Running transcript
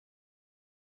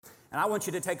And I want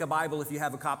you to take a Bible if you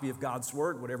have a copy of God's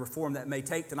Word, whatever form that may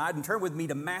take tonight, and turn with me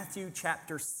to Matthew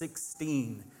chapter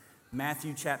 16.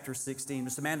 Matthew chapter 16.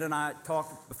 Miss Amanda and I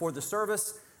talked before the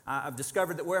service. I've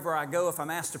discovered that wherever I go, if I'm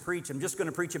asked to preach, I'm just going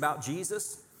to preach about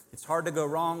Jesus. It's hard to go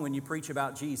wrong when you preach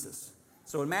about Jesus.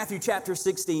 So in Matthew chapter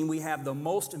 16, we have the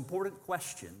most important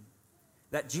question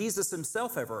that Jesus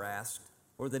himself ever asked,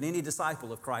 or that any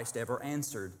disciple of Christ ever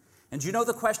answered. And you know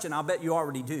the question, I'll bet you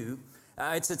already do.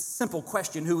 It's a simple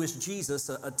question: who is Jesus?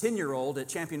 A 10-year-old at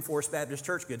Champion Forest Baptist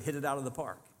Church could hit it out of the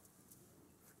park.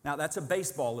 Now, that's a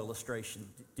baseball illustration.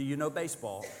 Do you know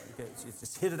baseball? Okay,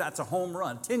 just hit it out. It's a home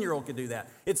run. 10-year-old could do that.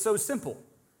 It's so simple.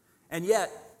 And yet,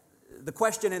 the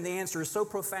question and the answer is so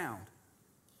profound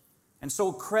and so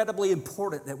incredibly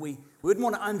important that we wouldn't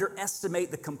want to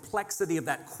underestimate the complexity of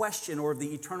that question or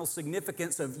the eternal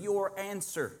significance of your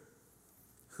answer.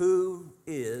 Who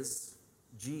is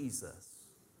Jesus?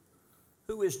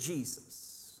 Who is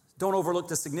Jesus? Don't overlook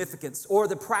the significance or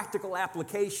the practical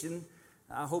application,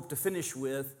 I hope to finish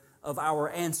with, of our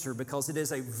answer, because it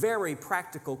is a very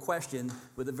practical question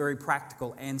with a very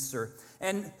practical answer.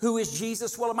 And who is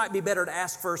Jesus? Well, it might be better to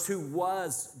ask first, who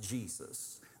was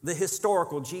Jesus? The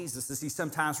historical Jesus, as he's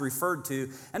sometimes referred to.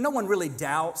 And no one really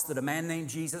doubts that a man named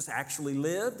Jesus actually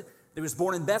lived. He was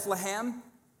born in Bethlehem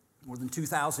more than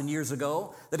 2,000 years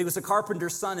ago, that he was a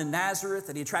carpenter's son in Nazareth,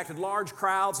 that he attracted large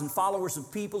crowds and followers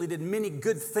of people. He did many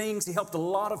good things. He helped a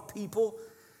lot of people.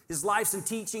 His life and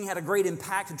teaching had a great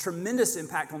impact, a tremendous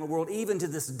impact on the world, even to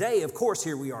this day. Of course,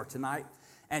 here we are tonight.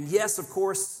 And yes, of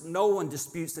course, no one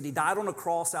disputes that he died on a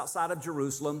cross outside of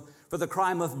Jerusalem for the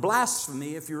crime of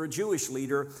blasphemy if you're a Jewish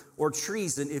leader, or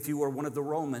treason if you were one of the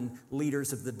Roman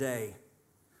leaders of the day.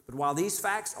 But while these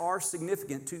facts are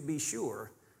significant, to be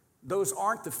sure, those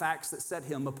aren't the facts that set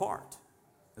him apart.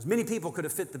 As many people could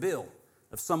have fit the bill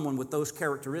of someone with those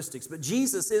characteristics. But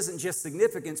Jesus isn't just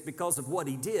significant because of what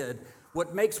he did.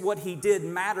 What makes what he did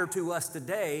matter to us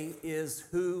today is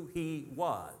who he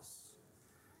was.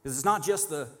 Because it's not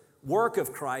just the work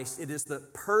of Christ, it is the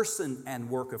person and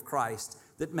work of Christ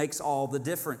that makes all the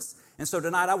difference. And so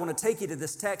tonight I want to take you to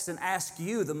this text and ask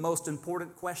you the most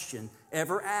important question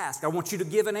ever asked. I want you to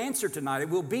give an answer tonight. It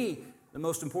will be the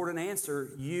most important answer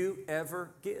you ever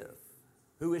give.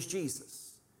 Who is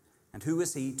Jesus? And who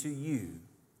is he to you?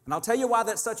 And I'll tell you why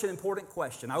that's such an important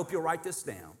question. I hope you'll write this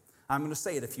down. I'm going to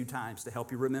say it a few times to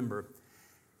help you remember.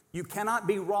 You cannot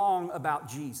be wrong about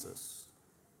Jesus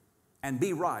and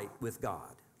be right with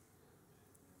God.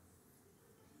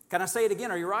 Can I say it again?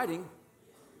 Are you writing?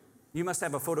 You must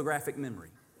have a photographic memory.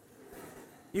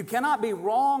 You cannot be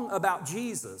wrong about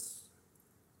Jesus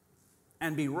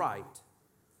and be right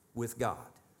with God.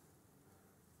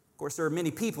 Of course, there are many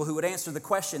people who would answer the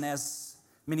question, as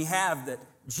many have, that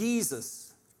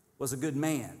Jesus was a good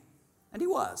man. And he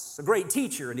was a great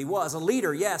teacher, and he was a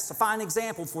leader, yes, a fine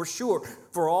example for sure,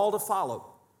 for all to follow.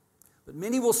 But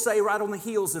many will say right on the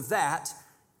heels of that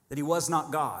he was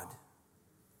not God.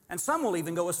 And some will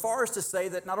even go as far as to say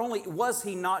that not only was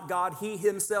he not God, he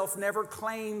himself never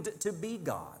claimed to be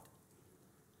God.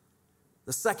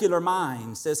 The secular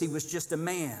mind says he was just a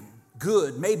man,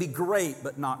 good, maybe great,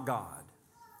 but not God.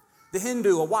 The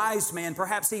Hindu, a wise man,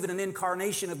 perhaps even an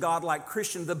incarnation of God like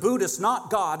Krishna. The Buddhist, not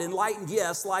God, enlightened,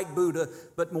 yes, like Buddha,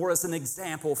 but more as an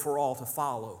example for all to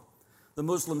follow. The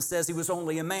Muslim says he was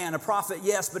only a man, a prophet,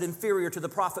 yes, but inferior to the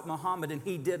prophet Muhammad, and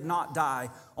he did not die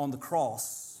on the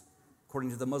cross, according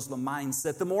to the Muslim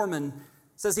mindset. The Mormon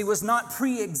says he was not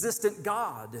pre-existent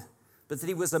God, but that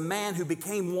he was a man who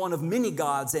became one of many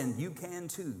gods, and you can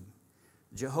too.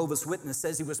 Jehovah's Witness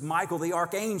says he was Michael the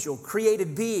archangel,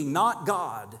 created being, not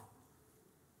God,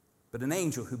 but an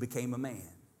angel who became a man.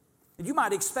 And you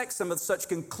might expect some of such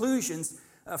conclusions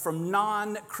from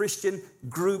non-Christian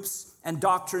groups and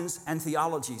doctrines and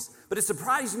theologies. But it's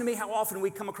surprising to me how often we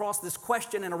come across this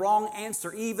question and a wrong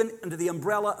answer, even under the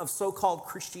umbrella of so-called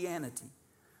Christianity.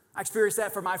 I experienced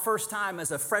that for my first time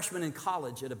as a freshman in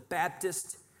college at a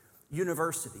Baptist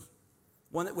university,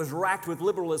 one that was racked with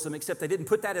liberalism, except they didn't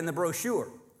put that in the brochure.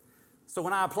 So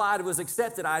when I applied and was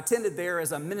accepted, I attended there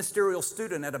as a ministerial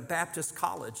student at a Baptist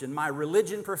college, and my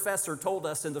religion professor told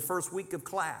us in the first week of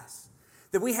class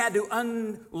that we had to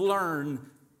unlearn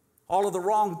all of the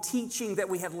wrong teaching that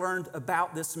we had learned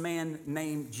about this man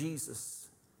named Jesus.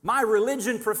 My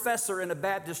religion professor in a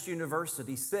Baptist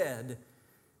university said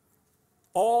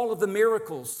all of the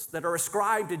miracles that are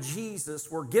ascribed to Jesus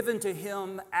were given to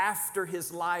him after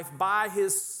his life by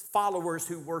his followers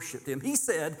who worshiped him. He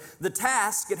said the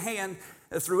task at hand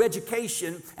through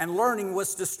education and learning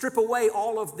was to strip away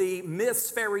all of the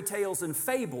myths, fairy tales, and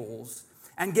fables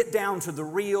and get down to the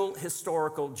real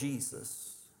historical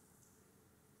Jesus.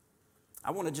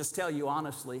 I want to just tell you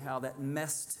honestly how that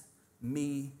messed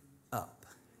me up.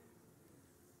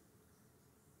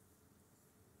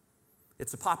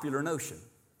 It's a popular notion.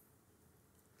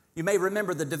 You may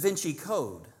remember the Da Vinci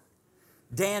Code.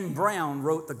 Dan Brown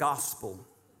wrote the gospel,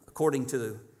 according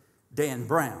to Dan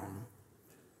Brown.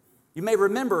 You may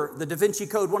remember the Da Vinci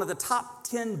Code, one of the top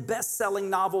 10 best-selling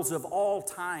novels of all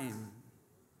time.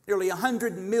 Nearly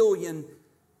 100 million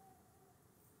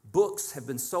books have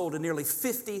been sold in nearly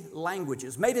 50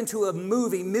 languages, made into a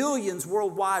movie. Millions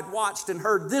worldwide watched and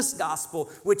heard this gospel,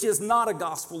 which is not a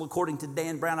gospel according to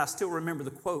Dan Brown. I still remember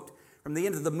the quote from the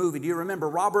end of the movie. Do you remember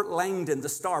Robert Langdon, the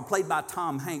star, played by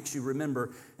Tom Hanks, you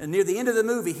remember? And near the end of the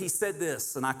movie, he said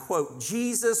this, and I quote,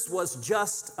 "Jesus was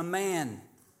just a man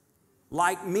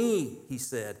like me," he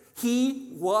said.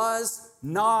 "He was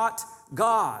not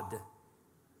God."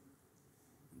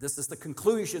 This is the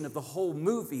conclusion of the whole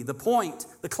movie, the point,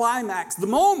 the climax, the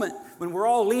moment when we're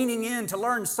all leaning in to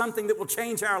learn something that will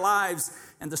change our lives.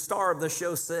 And the star of the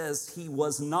show says, "He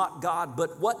was not God,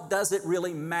 but what does it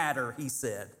really matter?" he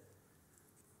said.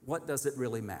 What does it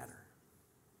really matter?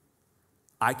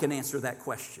 I can answer that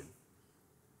question.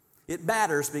 It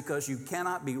matters because you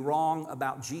cannot be wrong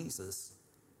about Jesus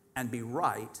and be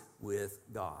right with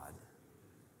God.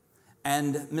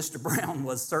 And Mr. Brown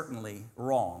was certainly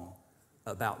wrong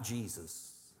about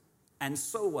Jesus. And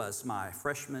so was my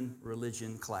freshman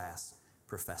religion class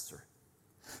professor.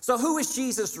 So who is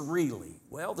Jesus really?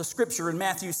 Well, the scripture in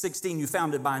Matthew 16, you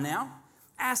found it by now,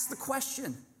 asks the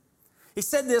question. He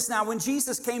said this, "Now when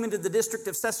Jesus came into the district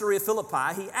of Caesarea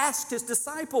Philippi, he asked his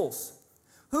disciples,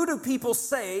 'Who do people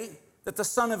say that the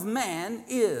Son of Man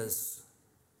is?'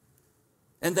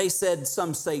 And they said,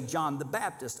 'Some say John the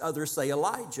Baptist, others say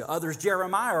Elijah, others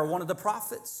Jeremiah or one of the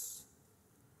prophets.'"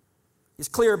 It's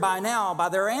clear by now, by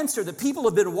their answer, that people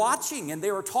have been watching and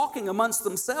they were talking amongst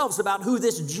themselves about who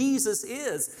this Jesus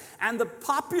is. And the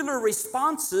popular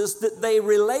responses that they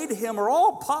relay to him are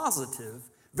all positive,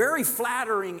 very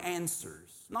flattering answers,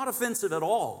 not offensive at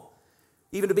all.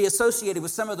 Even to be associated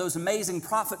with some of those amazing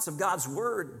prophets of God's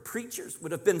word, preachers,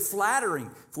 would have been flattering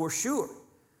for sure.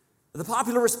 The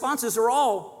popular responses are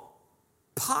all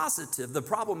positive. The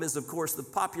problem is, of course, the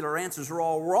popular answers are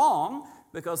all wrong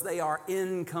because they are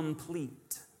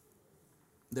incomplete.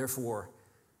 Therefore,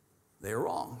 they're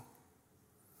wrong.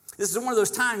 This is one of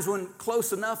those times when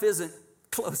close enough isn't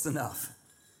close enough.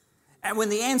 And when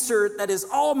the answer that is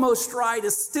almost right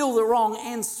is still the wrong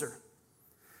answer.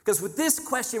 Because with this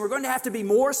question, we're going to have to be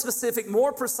more specific,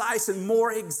 more precise, and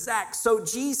more exact. So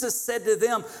Jesus said to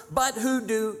them, "But who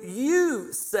do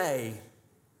you say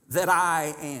that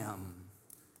I am?"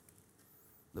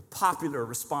 The popular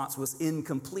response was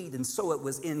incomplete, and so it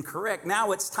was incorrect.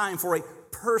 Now it's time for a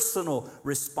personal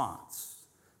response.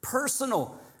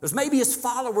 Personal. Because maybe his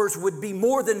followers would be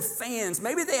more than fans.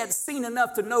 Maybe they had seen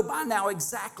enough to know by now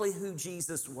exactly who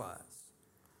Jesus was.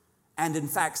 And in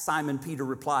fact, Simon Peter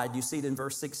replied, you see it in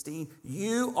verse 16,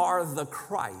 "You are the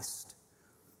Christ,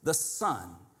 the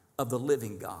Son of the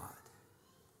living God."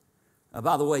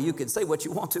 By the way, you can say what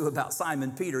you want to about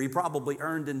Simon Peter. He probably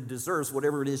earned and deserves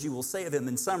whatever it is you will say of him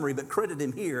in summary, but credit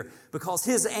him here because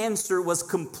his answer was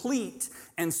complete,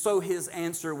 and so his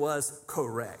answer was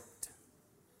correct.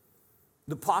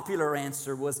 The popular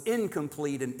answer was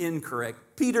incomplete and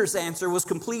incorrect. Peter's answer was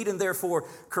complete and therefore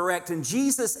correct. And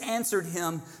Jesus answered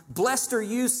him, "Blessed are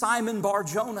you, Simon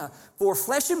Bar-Jonah, for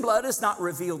flesh and blood has not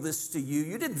revealed this to you."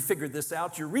 You didn't figure this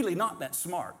out. You're really not that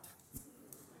smart.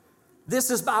 "This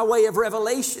is by way of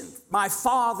revelation. My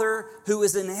Father who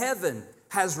is in heaven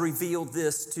has revealed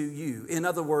this to you." In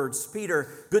other words,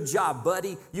 Peter, good job,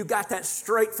 buddy. You got that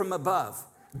straight from above.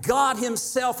 God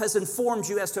himself has informed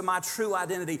you as to my true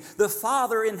identity. The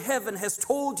Father in heaven has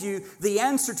told you the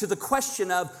answer to the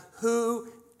question of, who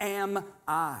am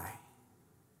I?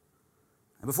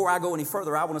 And before I go any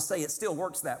further, I want to say it still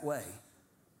works that way.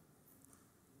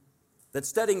 That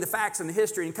studying the facts and the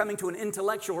history and coming to an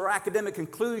intellectual or academic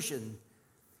conclusion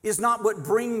is not what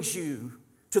brings you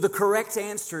to the correct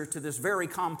answer to this very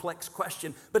complex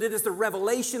question, but it is the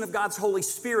revelation of God's Holy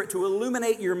Spirit to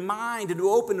illuminate your mind and to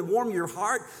open and warm your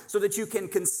heart so that you can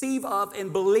conceive of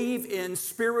and believe in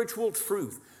spiritual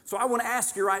truth. So I want to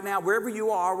ask you right now, wherever you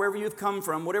are, wherever you've come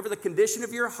from, whatever the condition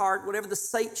of your heart, whatever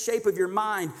the shape of your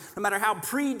mind, no matter how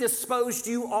predisposed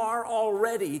you are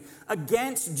already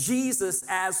against Jesus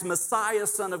as Messiah,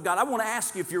 Son of God, I want to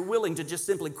ask you if you're willing to just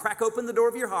simply crack open the door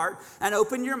of your heart and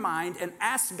open your mind and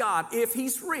ask God if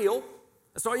he's real.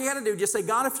 That's all you got to do. Just say,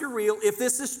 "God, if you're real, if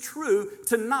this is true,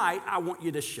 tonight I want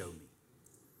you to show me."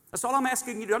 That's all I'm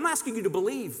asking you to do. I'm not asking you to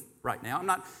believe right now. I'm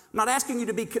not asking you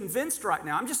to be convinced right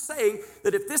now. I'm just saying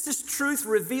that if this is truth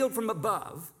revealed from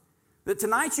above, that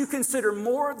tonight you consider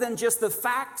more than just the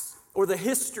facts or the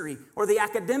history or the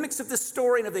academics of this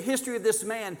story and of the history of this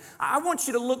man. I want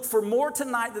you to look for more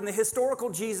tonight than the historical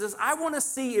Jesus. I want to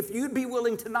see if you'd be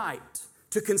willing tonight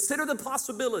to consider the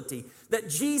possibility that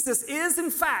Jesus is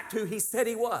in fact who he said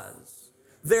he was,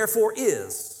 therefore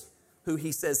is who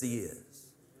he says he is.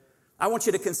 I want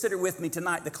you to consider with me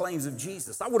tonight the claims of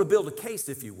Jesus. I want to build a case,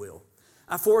 if you will,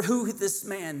 for who this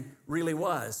man really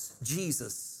was,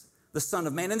 Jesus, the Son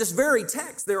of Man. In this very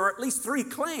text, there are at least three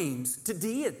claims to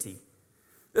deity.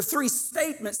 The three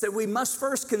statements that we must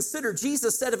first consider.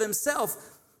 Jesus said of himself,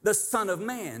 the Son of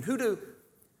Man. Who do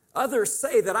others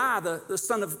say that I, the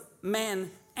Son of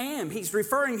Man, am? He's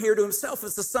referring here to himself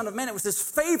as the Son of Man. It was his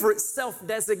favorite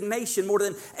self-designation more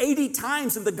than 80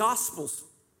 times in the Gospels.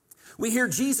 We hear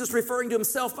Jesus referring to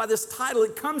himself by this title.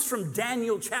 It comes from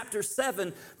Daniel chapter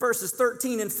 7, verses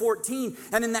 13 and 14.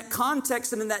 And in that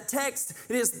context and in that text,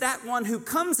 it is that one who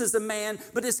comes as a man,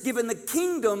 but is given the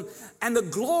kingdom and the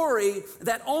glory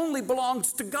that only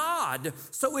belongs to God.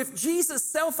 So if Jesus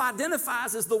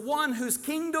self-identifies as the one whose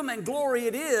kingdom and glory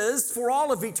it is for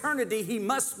all of eternity, he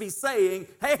must be saying,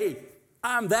 hey,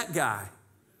 I'm that guy.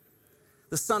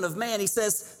 The Son of Man, he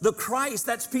says, the Christ,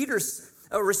 that's Peter's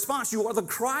response. You are the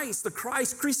Christ,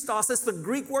 Christos. That's the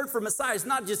Greek word for Messiah. It's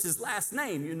not just his last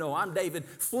name. You know, I'm David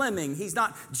Fleming. He's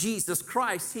not Jesus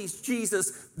Christ. He's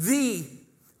Jesus the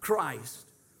Christ.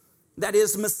 That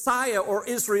is Messiah or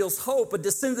Israel's hope, a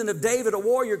descendant of David, a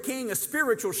warrior king, a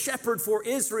spiritual shepherd for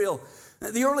Israel.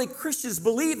 The early Christians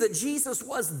believed that Jesus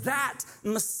was that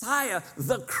Messiah,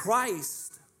 the Christ.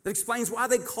 That explains why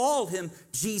they called him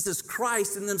Jesus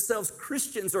Christ and themselves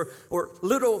Christians or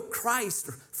little Christ,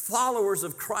 or followers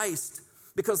of Christ,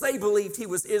 because they believed he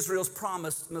was Israel's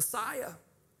promised Messiah.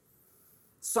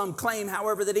 Some claim,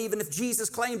 however, that even if Jesus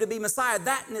claimed to be Messiah,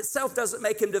 that in itself doesn't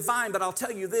make him divine. But I'll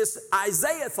tell you this,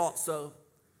 Isaiah thought so.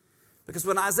 Because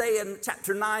when Isaiah in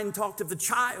chapter 9 talked of the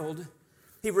child,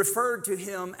 he referred to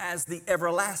him as the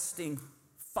everlasting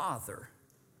Father.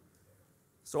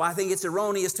 So I think it's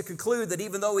erroneous to conclude that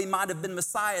even though he might have been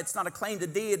Messiah, it's not a claim to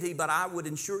deity, but I would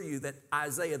assure you that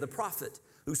Isaiah the prophet,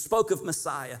 who spoke of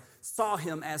Messiah, saw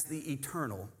him as the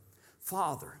eternal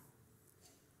Father.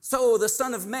 So the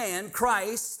Son of Man,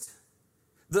 Christ,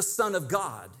 the Son of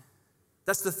God.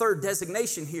 That's the third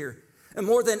designation here. And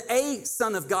more than a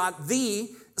Son of God, the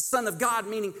Son of God,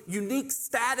 meaning unique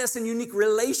status and unique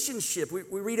relationship.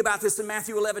 We read about this in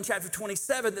Matthew 11, chapter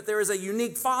 27, that there is a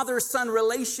unique father-son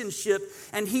relationship,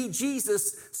 and he,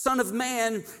 Jesus, Son of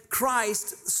Man,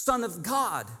 Christ, Son of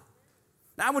God.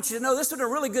 Now, I want you to know this was a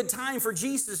really good time for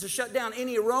Jesus to shut down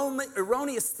any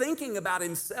erroneous thinking about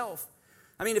himself.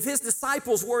 I mean, if his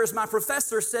disciples were, as my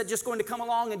professor said, just going to come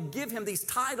along and give him these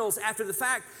titles after the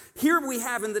fact, here we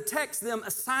have in the text them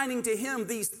assigning to him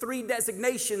these three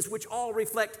designations which all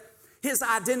reflect his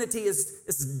identity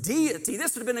as deity.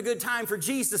 This would have been a good time for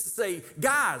Jesus to say,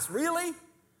 guys, really?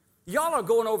 Y'all are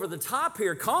going over the top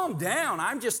here. Calm down.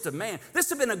 I'm just a man.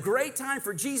 This would have been a great time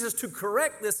for Jesus to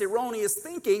correct this erroneous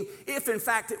thinking if in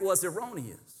fact it was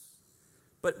erroneous.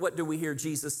 But what do we hear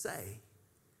Jesus say?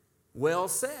 Well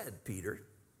said, Peter.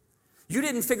 You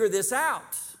didn't figure this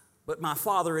out, but my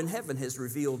Father in heaven has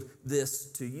revealed this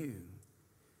to you.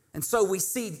 And so we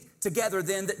see together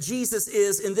then that Jesus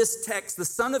is, in this text, the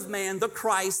Son of Man, the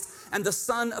Christ, and the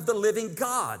Son of the living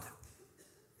God.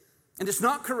 And it's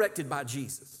not corrected by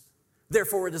Jesus.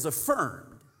 Therefore, it is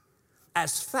affirmed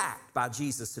as fact by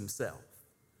Jesus himself.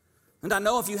 And I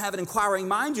know if you have an inquiring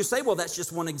mind, you say, well, that's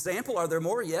just one example. Are there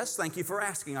more? Yes, thank you for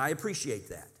asking. I appreciate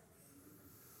that.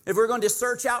 If we're going to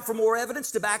search out for more evidence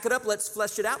to back it up, let's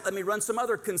flesh it out. Let me run some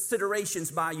other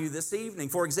considerations by you this evening.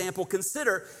 For example,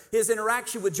 consider his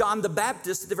interaction with John the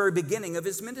Baptist at the very beginning of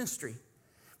his ministry.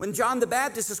 When John the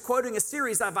Baptist is quoting a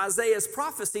series of Isaiah's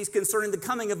prophecies concerning the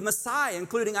coming of Messiah,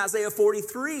 including Isaiah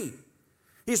 43.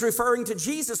 He's referring to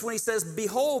Jesus when he says,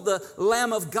 behold, the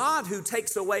Lamb of God who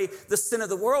takes away the sin of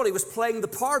the world. He was playing the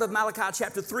part of Malachi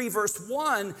chapter 3, verse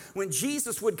 1, when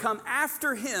Jesus would come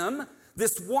after him,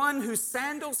 this one whose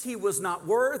sandals he was not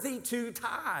worthy to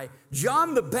tie.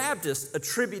 John the Baptist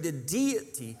attributed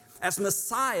deity as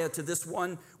Messiah to this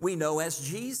one we know as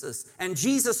Jesus. And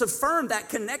Jesus affirmed that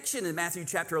connection in Matthew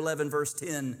chapter 11, verse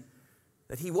 10,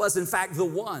 that he was in fact the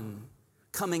one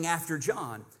coming after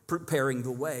John, preparing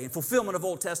the way in fulfillment of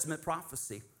Old Testament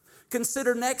prophecy.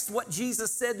 Consider next what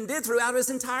Jesus said and did throughout his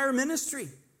entire ministry.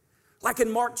 Like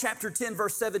in Mark chapter 10,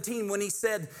 verse 17, when he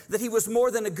said that he was more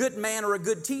than a good man or a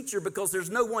good teacher because there's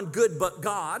no one good but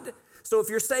God. So if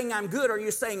you're saying I'm good, are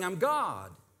you saying I'm God?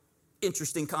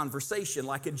 interesting conversation,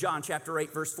 like in John chapter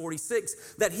 8, verse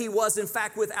 46, that he was in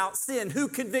fact without sin. Who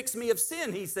convicts me of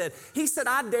sin, he said. He said,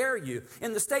 I dare you.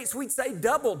 In the States, we'd say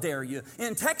double dare you.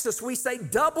 In Texas, we say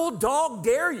double dog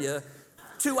dare you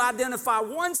to identify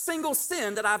one single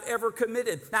sin that I've ever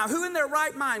committed. Now, who in their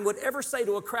right mind would ever say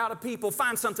to a crowd of people,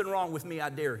 find something wrong with me, I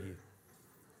dare you?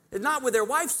 It's not with their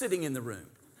wife sitting in the room.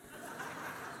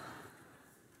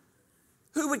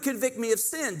 Who would convict me of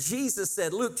sin? Jesus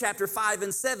said, Luke chapter 5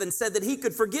 and 7 said that he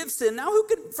could forgive sin. Now, who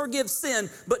could forgive sin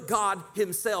but God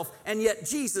himself? And yet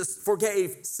Jesus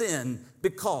forgave sin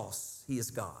because he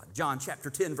is God. John chapter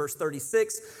 10, verse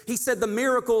 36, he said the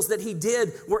miracles that he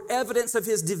did were evidence of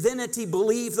his divinity.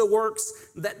 Believe the works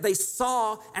that they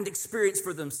saw and experienced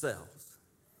for themselves.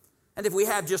 And if we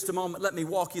have just a moment, let me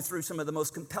walk you through some of the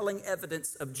most compelling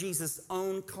evidence of Jesus'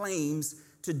 own claims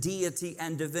to deity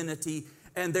and divinity.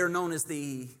 And they're known as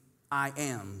the I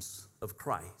ams of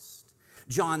Christ.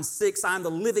 John 6, I am the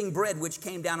living bread which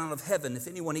came down out of heaven. If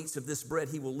anyone eats of this bread,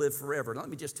 he will live forever. Now, let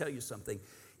me just tell you something.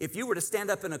 If you were to stand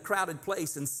up in a crowded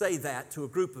place and say that to a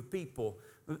group of people,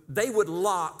 they would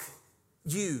lock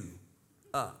you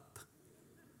up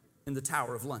in the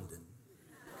Tower of London.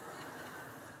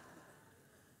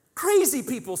 Crazy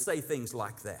people say things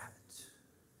like that.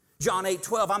 John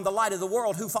 8:12, I'm the light of the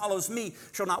world. Who follows me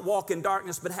shall not walk in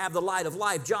darkness, but have the light of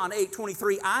life. John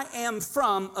 8:23, I am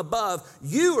from above.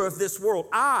 You are of this world.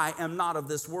 I am not of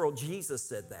this world. Jesus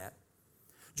said that.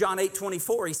 John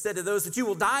 8:24, he said to those that you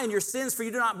will die in your sins, for you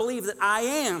do not believe that I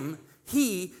am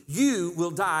he, you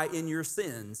will die in your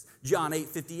sins. John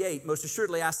 8:58, most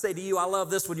assuredly I say to you, I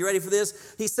love this one. You ready for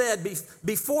this? He said,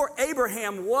 before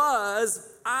Abraham was,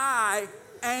 I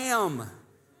am.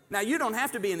 Now, you don't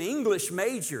have to be an English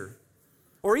major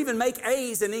or even make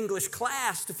A's in English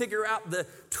class to figure out the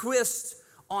twist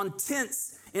on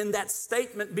tense in that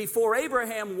statement. Before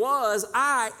Abraham was,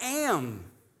 I am.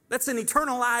 That's an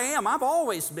eternal I am. I've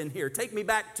always been here. Take me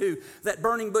back to that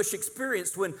burning bush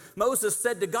experience when Moses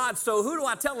said to God, so who do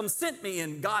I tell him sent me?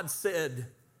 And God said,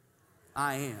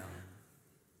 I am.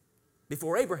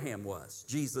 Before Abraham was,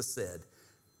 Jesus said,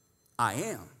 I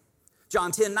am.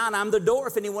 John 10:9, I'm the door.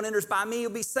 If anyone enters by me, he'll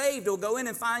be saved. He'll go in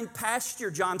and find pasture.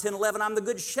 John 10:11, I'm the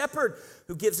good shepherd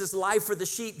who gives his life for the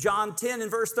sheep. John 10 and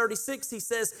verse 36, he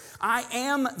says, I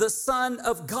am the Son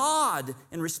of God,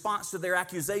 in response to their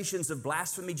accusations of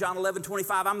blasphemy. John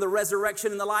 11:25, I'm the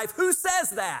resurrection and the life. Who says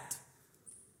that?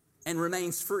 And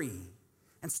remains free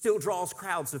and still draws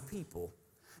crowds of people.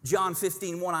 John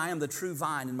 15:1, I am the true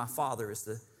vine and my Father is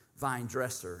the vine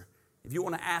dresser. If you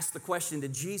want to ask the question,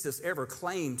 did Jesus ever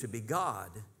claim to be God?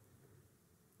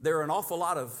 There are an awful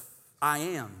lot of I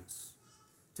ams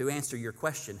to answer your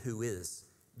question, who is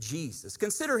Jesus?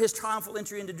 Consider his triumphal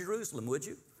entry into Jerusalem, would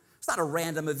you? It's not a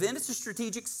random event, it's a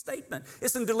strategic statement.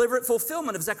 It's a deliberate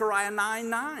fulfillment of Zechariah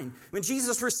 9:9. When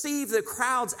Jesus received the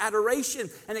crowd's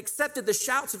adoration and accepted the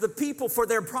shouts of the people for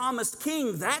their promised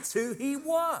king, that's who he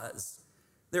was.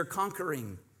 Their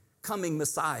conquering, coming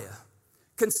Messiah.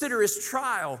 Consider his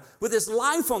trial with his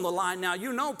life on the line. Now,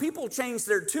 you know, people change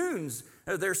their tunes,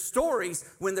 their stories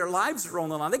when their lives are on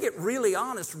the line. They get really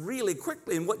honest really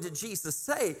quickly. And what did Jesus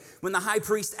say when the high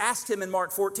priest asked him in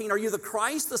Mark 14, are you the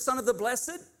Christ, the Son of the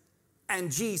Blessed?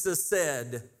 And Jesus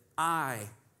said, I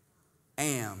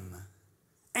am.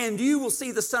 And you will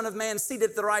see the Son of Man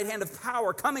seated at the right hand of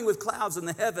power, coming with clouds in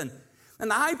the heaven. And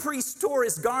the high priest tore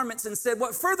his garments and said,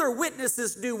 what further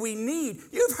witnesses do we need?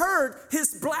 You've heard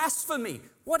his blasphemy.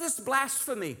 What is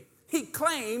blasphemy? He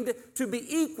claimed to be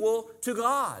equal to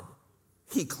God.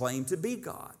 He claimed to be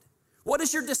God. What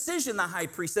is your decision, the high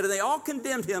priest said, and they all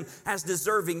condemned him as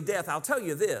deserving death. I'll tell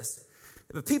you this.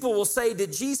 If people will say,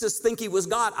 did Jesus think he was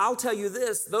God? I'll tell you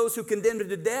this. Those who condemned him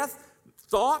to death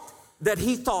thought that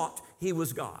he thought he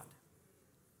was God.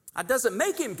 That doesn't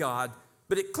make him God,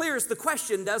 but it clears the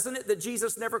question, doesn't it, that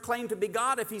Jesus never claimed to be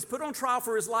God? If he's put on trial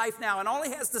for his life now, and all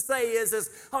he has to say is,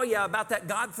 oh yeah, about that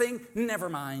God thing, never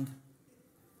mind.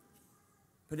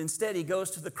 But instead he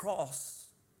goes to the cross,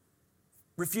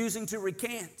 refusing to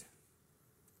recant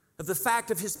of the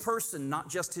fact of his person, not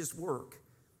just his work.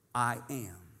 I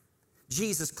am.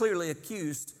 Jesus clearly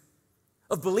accused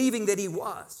of believing that he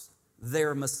was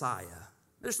their Messiah.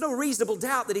 There's no reasonable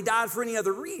doubt that he died for any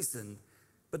other reason.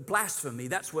 But blasphemy,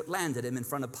 that's what landed him in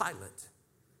front of Pilate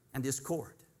and his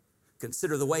court.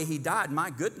 Consider the way he died. My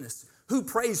goodness, who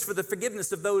prays for the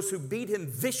forgiveness of those who beat him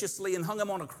viciously and hung him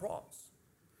on a cross?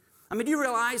 I mean, do you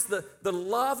realize the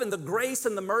love and the grace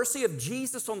and the mercy of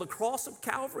Jesus on the cross of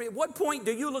Calvary? At what point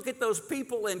do you look at those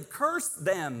people and curse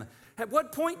them At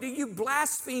what point do you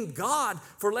blaspheme God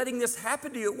for letting this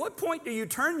happen to you? At what point do you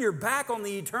turn your back on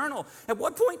the eternal? At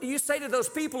what point do you say to those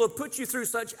people who put you through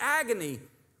such agony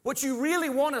what you really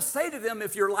want to say to them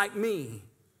if you're like me?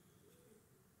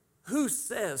 Who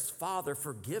says, Father,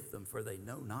 forgive them, for they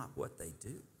know not what they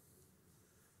do?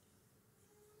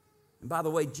 And by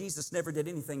the way, Jesus never did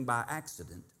anything by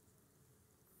accident.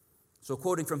 So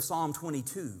quoting from Psalm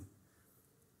 22,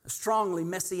 a strongly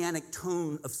messianic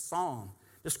tone of psalm,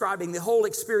 describing the whole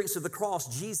experience of the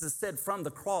cross, Jesus said from the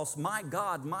cross, my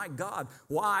God,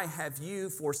 why have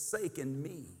you forsaken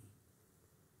me?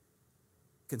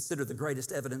 Consider the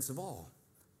greatest evidence of all,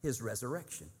 his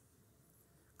resurrection.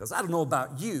 Because I don't know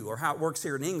about you or how it works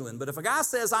here in England, but if a guy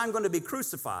says, I'm going to be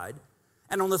crucified,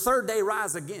 and on the third day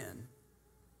rise again,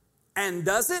 and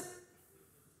does it,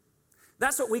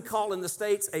 that's what we call in the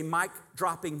States a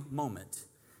mic-dropping moment.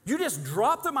 You just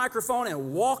drop the microphone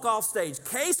and walk off stage.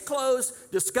 Case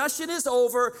closed. Discussion is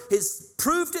over. He's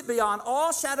proved it beyond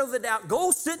all shadow of a doubt. Go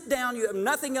sit down. You have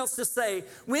nothing else to say.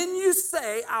 When you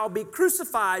say, I'll be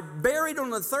crucified, buried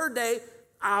on the third day,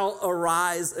 I'll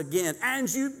arise again. And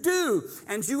you do.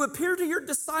 And you appear to your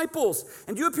disciples.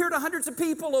 And you appear to hundreds of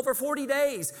people over 40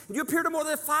 days. And you appear to more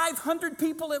than 500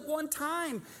 people at one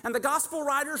time. And the gospel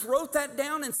writers wrote that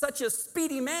down in such a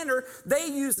speedy manner, they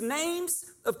used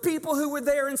names of people who were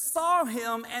there and saw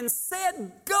him and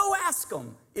said, go ask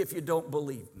them if you don't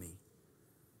believe me.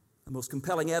 The most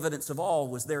compelling evidence of all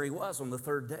was there he was on the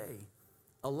third day,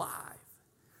 alive.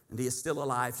 And he is still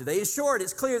alive today. In short,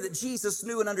 it's clear that Jesus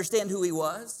knew and understood who he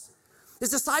was.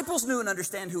 His disciples knew and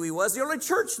understand who he was. The early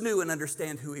church knew and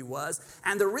understand who he was.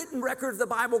 And the written record of the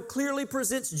Bible clearly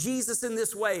presents Jesus in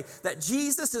this way, that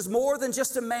Jesus is more than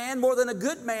just a man, more than a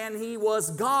good man. He was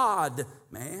God,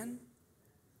 man.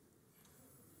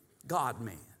 God,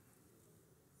 man.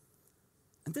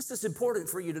 And this is important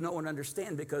for you to know and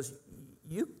understand, because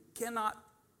you cannot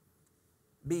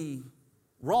be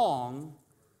wrong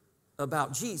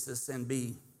about Jesus and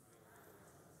be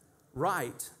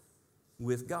right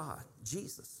with God.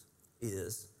 Jesus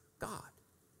is God.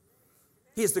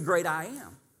 He is the great I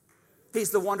am.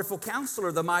 He's the wonderful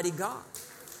counselor, the mighty God.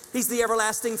 He's the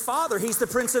everlasting Father. He's the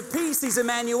Prince of Peace. He's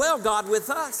Emmanuel, God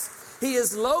with us. He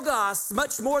is Logos,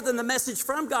 much more than the message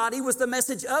from God. He was the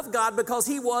message of God because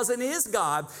he was and is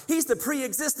God. He's the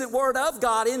pre-existent Word of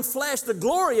God in flesh, the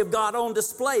glory of God on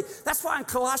display. That's why in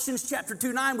Colossians chapter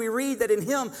 2:9 we read that in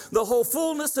him the whole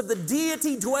fullness of the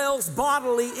deity dwells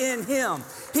bodily in him.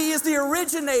 He is the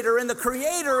originator and the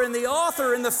creator and the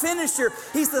author and the finisher.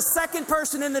 He's the second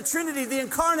person in the Trinity, the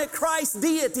incarnate Christ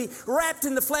deity wrapped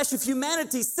in the flesh of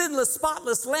humanity, sinless,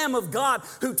 spotless Lamb of God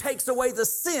who takes away the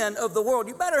sin of the world.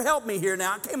 You better help me here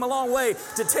now. I came a long way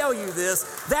to tell you this.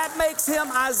 That makes him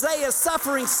Isaiah's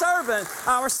suffering servant,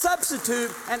 our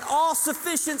substitute, and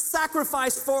all-sufficient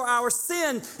sacrifice for our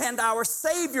sin, and our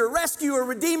Savior, rescuer,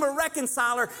 redeemer,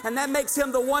 reconciler, and that makes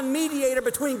him the one mediator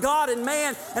between God and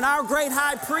man, and our great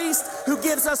high priest who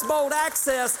gives us bold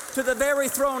access to the very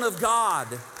throne of God.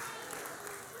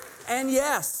 And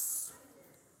yes,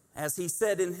 as he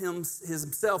said in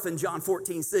himself in John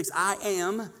 14:6, I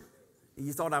am.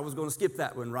 You thought I was going to skip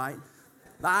that one, right?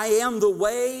 I am the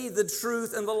way, the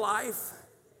truth, and the life.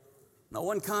 No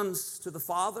one comes to the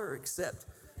Father except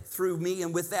through me.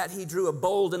 And with that, he drew a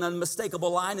bold and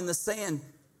unmistakable line in the sand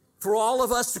for all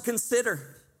of us to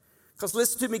consider. Because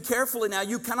listen to me carefully now,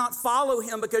 you cannot follow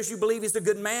him because you believe he's a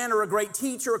good man or a great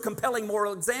teacher or a compelling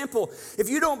moral example. If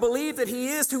you don't believe that he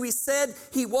is who he said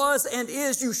he was and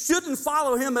is, you shouldn't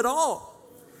follow him at all.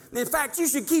 In fact, you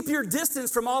should keep your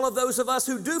distance from all of those of us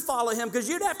who do follow him, because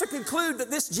you'd have to conclude that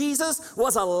this Jesus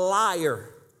was a liar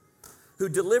who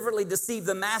deliberately deceived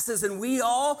the masses, and we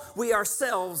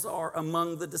ourselves are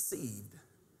among the deceived.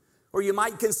 Or you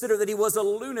might consider that he was a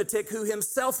lunatic who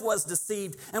himself was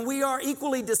deceived, and we are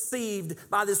equally deceived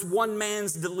by this one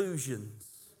man's delusions.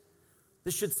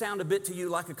 This should sound a bit to you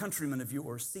like a countryman of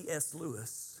yours, C.S.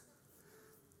 Lewis,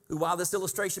 who, while this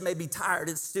illustration may be tired,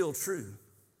 it's still true.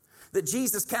 That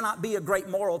Jesus cannot be a great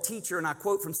moral teacher, and I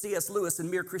quote from C.S. Lewis in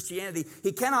Mere Christianity,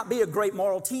 he cannot be a great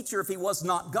moral teacher if he was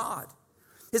not God.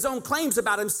 His own claims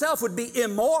about himself would be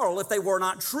immoral if they were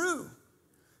not true.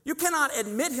 You cannot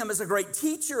admit him as a great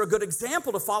teacher, a good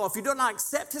example to follow, if you do not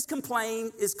accept his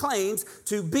claims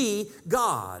to be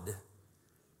God.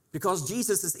 Because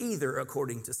Jesus is either,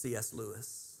 according to C.S.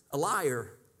 Lewis, a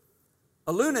liar,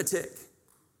 a lunatic,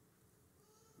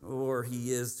 or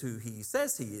he is who he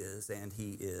says he is, and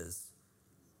he is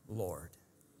Lord.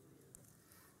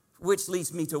 Which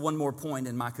leads me to one more point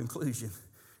in my conclusion.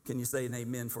 Can you say an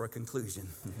amen for a conclusion?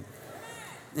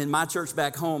 In my church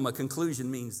back home, a conclusion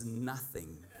means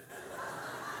nothing.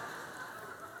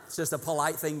 It's just a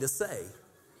polite thing to say.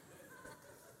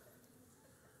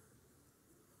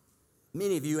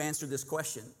 Many of you answer this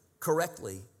question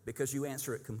correctly because you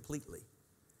answer it completely.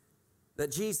 That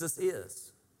Jesus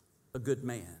is a good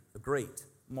man, a great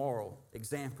moral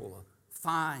example, a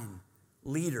fine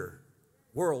leader,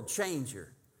 world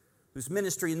changer, whose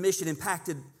ministry and mission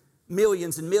impacted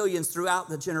millions and millions throughout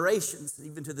the generations.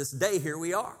 Even to this day, here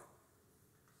we are.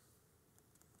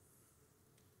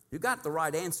 You got the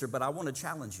right answer, but I want to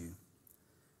challenge you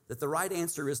that the right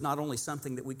answer is not only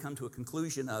something that we come to a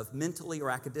conclusion of mentally or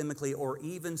academically or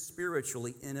even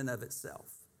spiritually in and of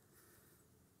itself.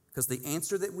 Because the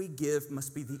answer that we give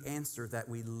must be the answer that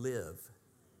we live.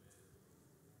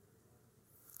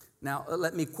 Now,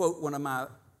 let me quote one of my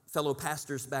fellow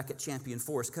pastors back at Champion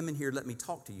Forest. Come in here, let me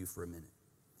talk to you for a minute.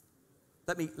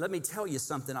 Let me tell you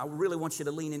something. I really want you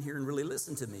to lean in here and really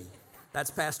listen to me.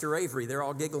 That's Pastor Avery. They're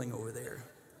all giggling over there.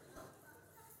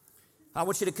 I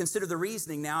want you to consider the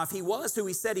reasoning now. If he was who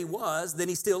he said he was, then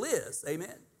he still is.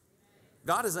 Amen.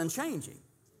 God is unchanging.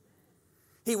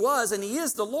 He was and he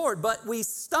is the Lord, but we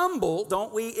stumble,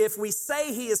 don't we, if we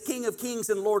say he is King of Kings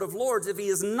and Lord of Lords, if he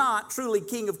is not truly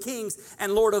King of Kings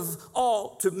and Lord of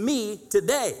all to me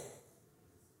today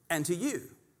and to you.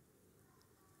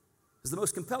 Because the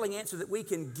most compelling answer that we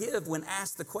can give when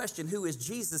asked the question, who is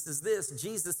Jesus, is this: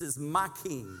 Jesus is my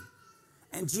King,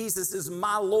 and Jesus is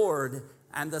my Lord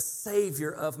and the Savior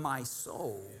of my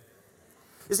soul.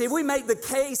 You see, if we make the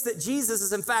case that Jesus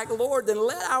is in fact Lord, then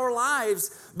let our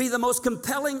lives be the most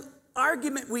compelling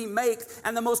argument we make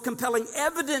and the most compelling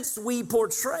evidence we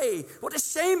portray. What a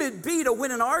shame it'd be to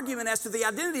win an argument as to the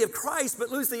identity of Christ, but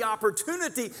lose the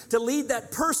opportunity to lead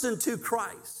that person to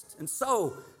Christ. And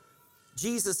so,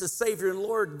 Jesus as Savior and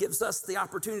Lord gives us the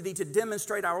opportunity to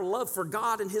demonstrate our love for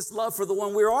God and His love for the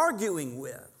one we're arguing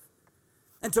with.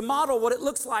 And to model what it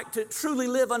looks like to truly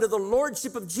live under the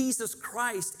lordship of Jesus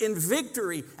Christ in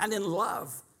victory and in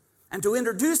love. And to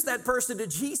introduce that person to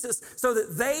Jesus so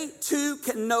that they too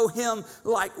can know Him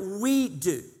like we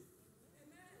do.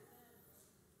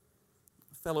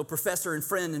 A fellow professor and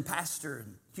friend and pastor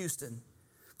in Houston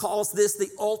calls this the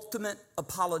ultimate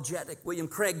apologetic. William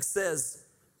Craig says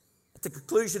at the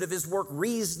conclusion of his work,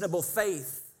 Reasonable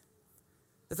Faith,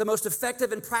 that the most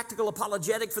effective and practical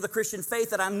apologetic for the Christian faith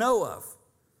that I know of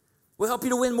will help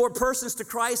you to win more persons to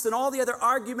Christ than all the other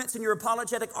arguments in your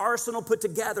apologetic arsenal put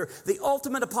together. The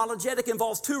ultimate apologetic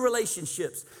involves two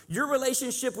relationships: your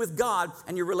relationship with God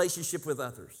and your relationship with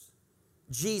others.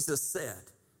 Jesus said,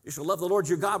 you shall love the Lord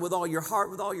your God with all your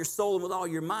heart, with all your soul, and with all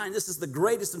your mind. This is the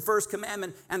greatest and first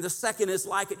commandment, and the second is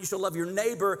like it. You shall love your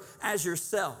neighbor as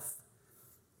yourself.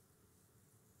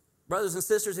 Brothers and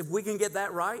sisters, if we can get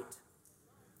that right,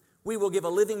 we will give a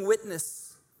living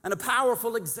witness and a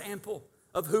powerful example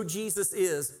of who Jesus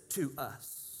is to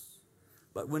us.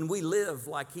 But when we live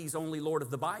like He's only Lord of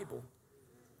the Bible,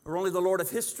 or only the Lord of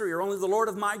history, or only the Lord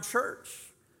of my church,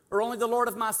 or only the Lord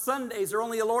of my Sundays, or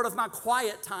only the Lord of my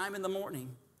quiet time in the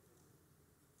morning,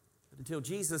 but until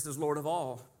Jesus is Lord of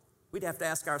all, we'd have to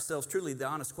ask ourselves truly the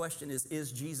honest question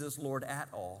is Jesus Lord at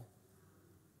all?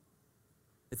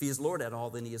 If He is Lord at all,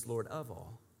 then He is Lord of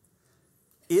all.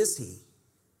 Is He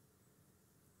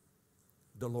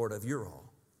the Lord of your all?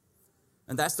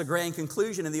 And that's the grand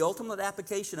conclusion and the ultimate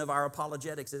application of our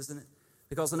apologetics, isn't it?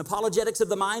 Because an apologetics of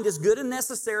the mind is good and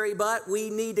necessary, but we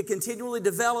need to continually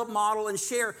develop, model, and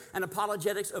share an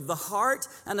apologetics of the heart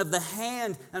and of the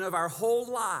hand and of our whole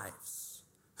lives.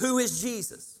 Who is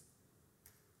Jesus?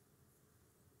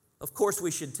 Of course,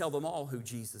 we should tell them all who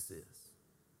Jesus is.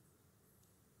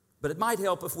 But it might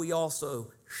help if we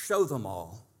also show them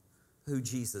all who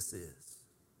Jesus is.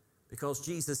 Because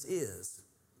Jesus is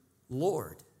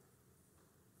Lord.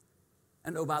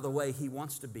 And oh, by the way, He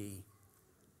wants to be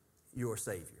your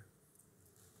Savior.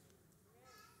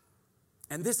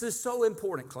 And this is so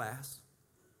important, class.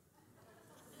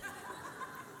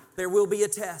 There will be a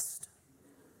test.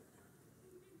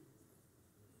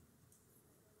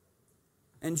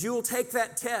 And you'll take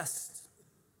that test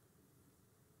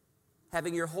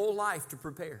having your whole life to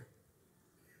prepare.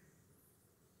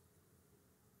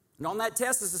 And on that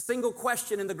test is a single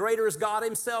question, and the grader is God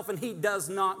Himself, and He does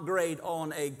not grade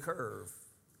on a curve.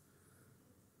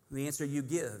 And the answer you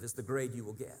give is the grade you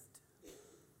will get.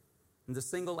 And the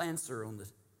single answer on the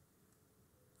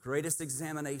greatest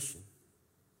examination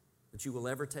that you will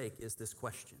ever take is this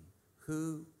question: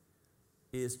 who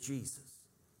is Jesus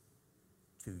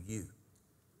to you?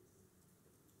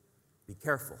 Be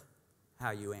careful how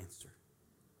you answer,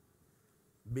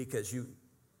 because you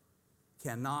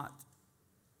cannot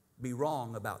be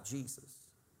wrong about Jesus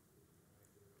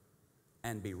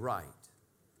and be right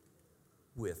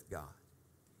with God.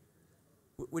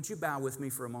 Would you bow with me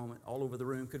for a moment all over the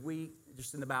room? Could we,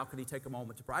 just in the balcony, take a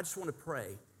moment to pray? I just want to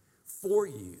pray for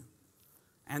you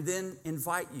and then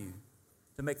invite you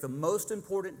to make the most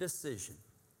important decision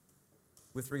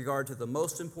with regard to the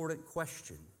most important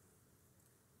question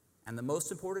and the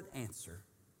most important answer.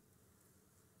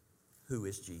 Who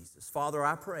is Jesus? Father,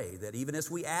 I pray that even as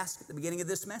we ask at the beginning of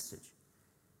this message,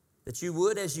 that you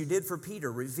would, as you did for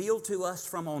Peter, reveal to us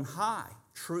from on high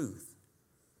truth.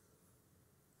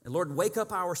 And Lord, wake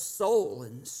up our soul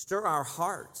and stir our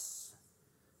hearts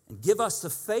and give us the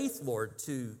faith, Lord,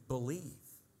 to believe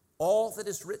all that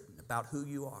is written about who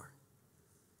you are.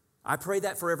 I pray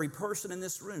that for every person in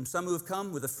this room, some who have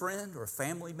come with a friend or a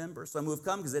family member, some who have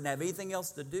come because they didn't have anything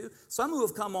else to do, some who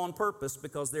have come on purpose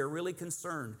because they're really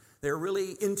concerned, they're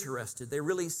really interested, they're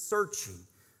really searching.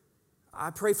 I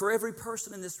pray for every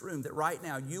person in this room that right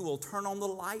now you will turn on the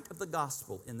light of the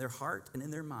gospel in their heart and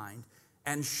in their mind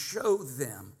and show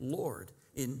them, Lord,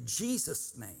 in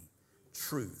Jesus' name,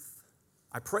 truth.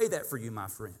 I pray that for you, my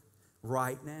friend,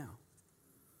 right now.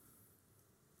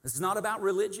 This is not about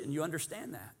religion. You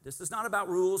understand that. This is not about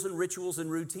rules and rituals and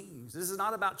routines. This is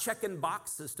not about checking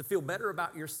boxes to feel better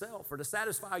about yourself or to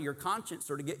satisfy your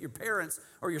conscience or to get your parents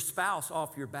or your spouse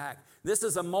off your back. This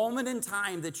is a moment in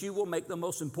time that you will make the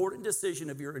most important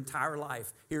decision of your entire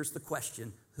life. Here's the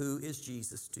question: who is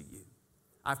Jesus to you?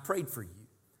 I've prayed for you.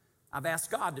 I've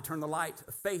asked God to turn the light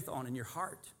of faith on in your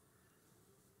heart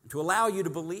and to allow you to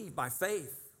believe by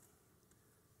faith.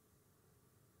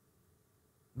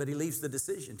 But he leaves the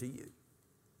decision to you.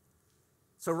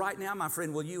 So right now, my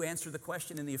friend, will you answer the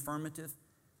question in the affirmative?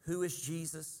 Who is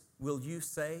Jesus? Will you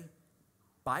say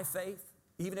by faith,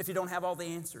 even if you don't have all the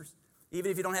answers,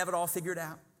 even if you don't have it all figured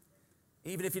out,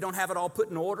 even if you don't have it all put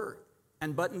in order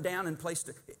and buttoned down and placed,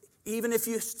 even if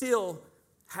you still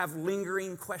have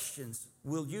lingering questions,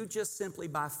 will you just simply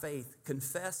by faith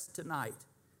confess tonight,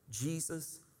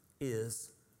 Jesus is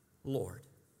Lord?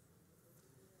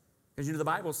 Because you know the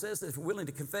Bible says that if we're willing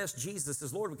to confess Jesus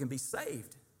as Lord, we can be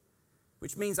saved,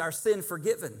 which means our sin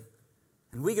forgiven.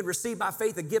 And we can receive by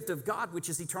faith the gift of God, which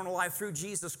is eternal life through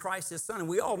Jesus Christ, His Son. And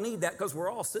we all need that because we're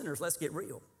all sinners. Let's get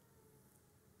real.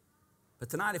 But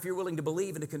tonight, if you're willing to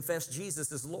believe and to confess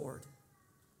Jesus as Lord,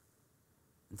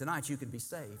 and tonight you can be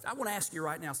saved. I want to ask you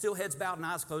right now, still heads bowed and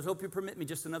eyes closed. Hope you permit me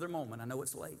just another moment. I know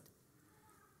it's late.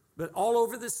 But all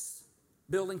over this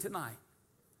building tonight,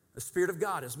 the Spirit of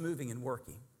God is moving and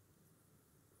working.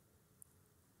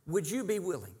 Would you be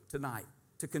willing tonight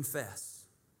to confess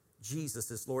Jesus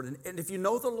is Lord? And if you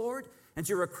know the Lord and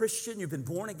you're a Christian, you've been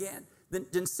born again,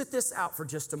 then sit this out for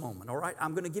just a moment, all right?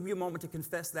 I'm going to give you a moment to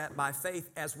confess that by faith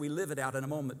as we live it out in a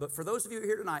moment. But for those of you who are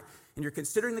here tonight and you're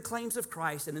considering the claims of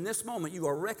Christ, and in this moment you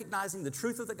are recognizing the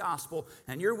truth of the gospel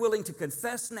and you're willing to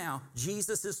confess now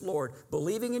Jesus is Lord,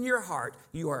 believing in your heart,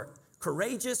 you are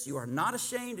courageous, you are not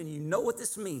ashamed, and you know what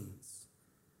this means.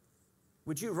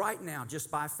 Would you right now,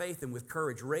 just by faith and with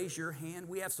courage, raise your hand?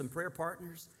 We have some prayer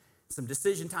partners, some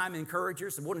decision time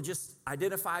encouragers, and want to just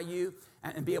identify you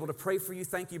and be able to pray for you.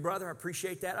 Thank you, brother. I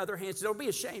appreciate that. Other hands, don't be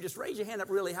ashamed. Just raise your hand up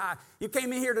really high. You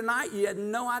came in here tonight. You had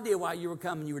no idea why you were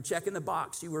coming. You were checking the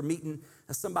box. You were meeting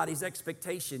somebody's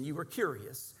expectation. You were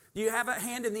curious. Do you have a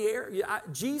hand in the air?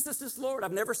 Jesus is Lord.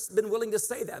 I've never been willing to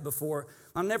say that before.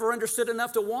 I've never understood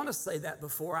enough to want to say that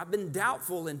before. I've been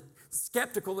doubtful and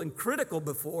skeptical and critical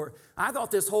before. I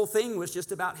thought this whole thing was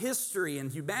just about history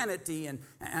and humanity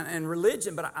and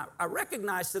religion, but I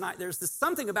recognize tonight there's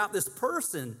something about this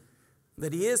person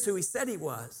that he is who he said he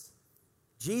was.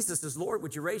 Jesus is Lord.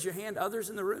 Would you raise your hand? Others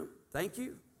in the room? Thank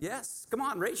you. Yes. Come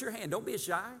on, raise your hand. Don't be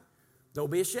shy. Don't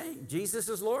be ashamed. Jesus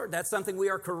is Lord. That's something we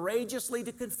are courageously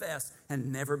to confess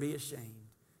and never be ashamed.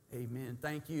 Amen.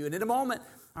 Thank you. And in a moment,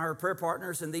 our prayer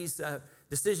partners and these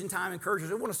decision time encouragers,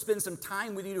 I want to spend some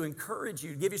time with you to encourage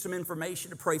you, to give you some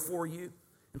information, to pray for you,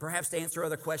 and perhaps to answer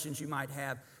other questions you might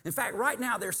have. In fact, right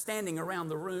now they're standing around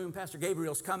the room. Pastor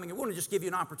Gabriel's coming. I want to just give you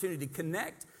an opportunity to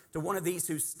connect to one of these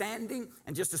who's standing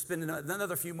and just to spend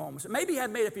another few moments. Maybe you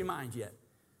haven't made up your mind yet,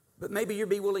 but maybe you'll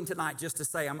be willing tonight just to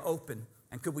say, I'm open.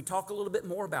 And could we talk a little bit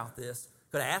more about this?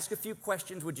 Could I ask a few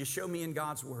questions? Would you show me in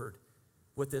God's Word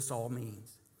what this all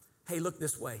means? Hey, look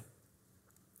this way.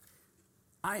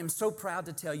 I am so proud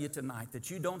to tell you tonight that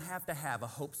you don't have to have a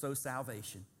hope-so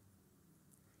salvation.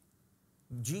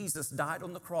 Jesus died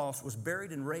on the cross, was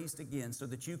buried and raised again so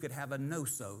that you could have a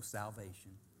no-so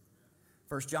salvation.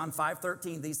 1 John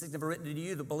 5:13, these things have been written to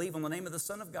you to believe on the name of the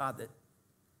Son of God that,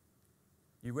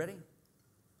 you ready?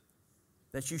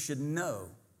 That you should know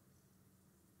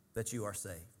that you are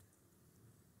saved.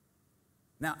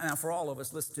 Now, for all of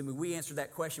us, listen to me, we answered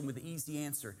that question with the easy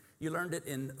answer. You learned it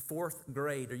in fourth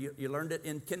grade, or you learned it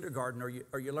in kindergarten,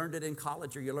 or you learned it in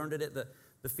college, or you learned it at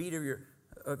the feet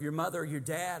of your mother, or your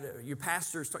dad, or your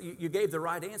pastors. You gave the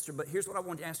right answer, but here's what I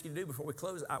want to ask you to do before we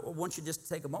close. I want you just to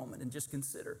take a moment and just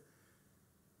consider.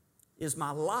 Is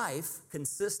my life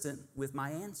consistent with my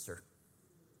answer?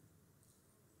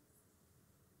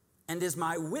 And is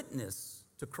my witness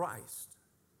to Christ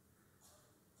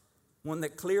one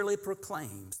that clearly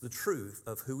proclaims the truth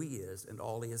of who He is and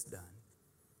all He has done?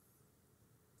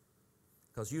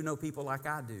 Because you know people like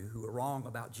I do who are wrong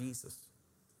about Jesus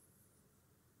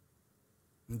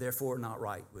and therefore not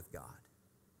right with God.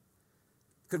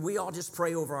 Could we all just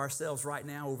pray over ourselves right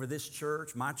now, over this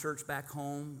church, my church back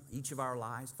home, each of our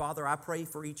lives? Father, I pray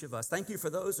for each of us. Thank you for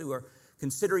those who are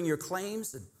considering your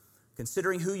claims and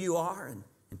considering who you are and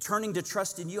turning to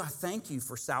trust in you. I thank you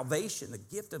for salvation, the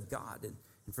gift of God, and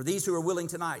for these who are willing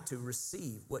tonight to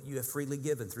receive what you have freely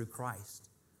given through Christ.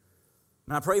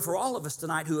 And I pray for all of us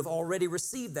tonight who have already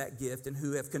received that gift and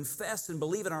who have confessed and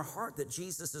believe in our heart that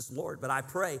Jesus is Lord. But I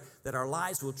pray that our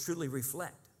lives will truly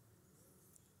reflect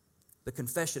the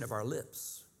confession of our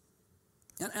lips.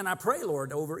 And I pray,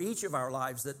 Lord, over each of our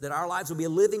lives that our lives will be a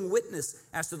living witness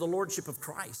as to the Lordship of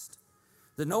Christ.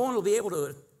 That no one will be able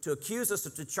to accuse us or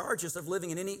to charge us of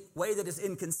living in any way that is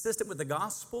inconsistent with the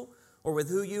gospel or with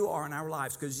who you are in our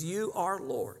lives, because you are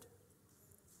Lord,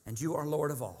 and you are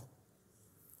Lord of all.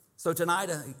 So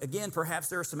tonight, again, perhaps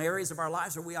there are some areas of our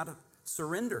lives where we ought to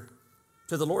surrender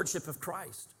to the Lordship of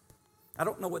Christ. I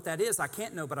don't know what that is. I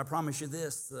can't know, but I promise you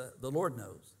this, the Lord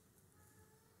knows.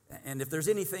 And if there's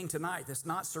anything tonight that's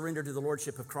not surrendered to the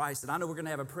Lordship of Christ, and I know we're going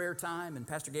to have a prayer time, and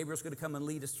Pastor Gabriel's going to come and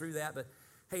lead us through that, but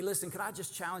hey, listen, could I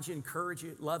just challenge you, encourage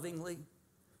you lovingly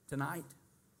tonight?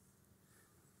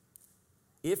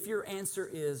 If your answer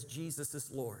is Jesus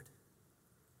is Lord,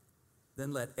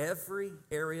 then let every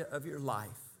area of your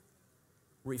life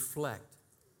reflect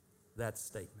that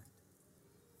statement.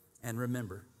 And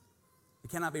remember, you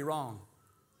cannot be wrong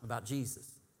about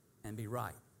Jesus and be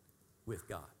right with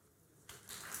God.